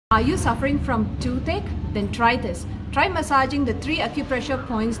Are you suffering from toothache? Then try this. Try massaging the 3 acupressure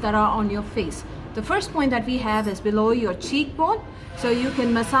points that are on your face. The first point that we have is below your cheekbone. So you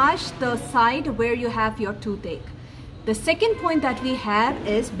can massage the side where you have your toothache. The second point that we have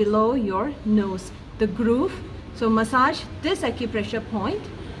is below your nose, the groove. So massage this acupressure point.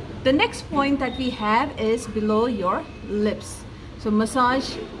 The next point that we have is below your lips. So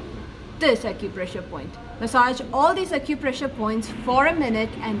massage this acupressure point. Massage all these acupressure points for a minute,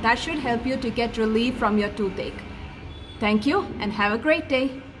 and that should help you to get relief from your toothache. Thank you and have a great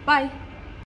day. Bye.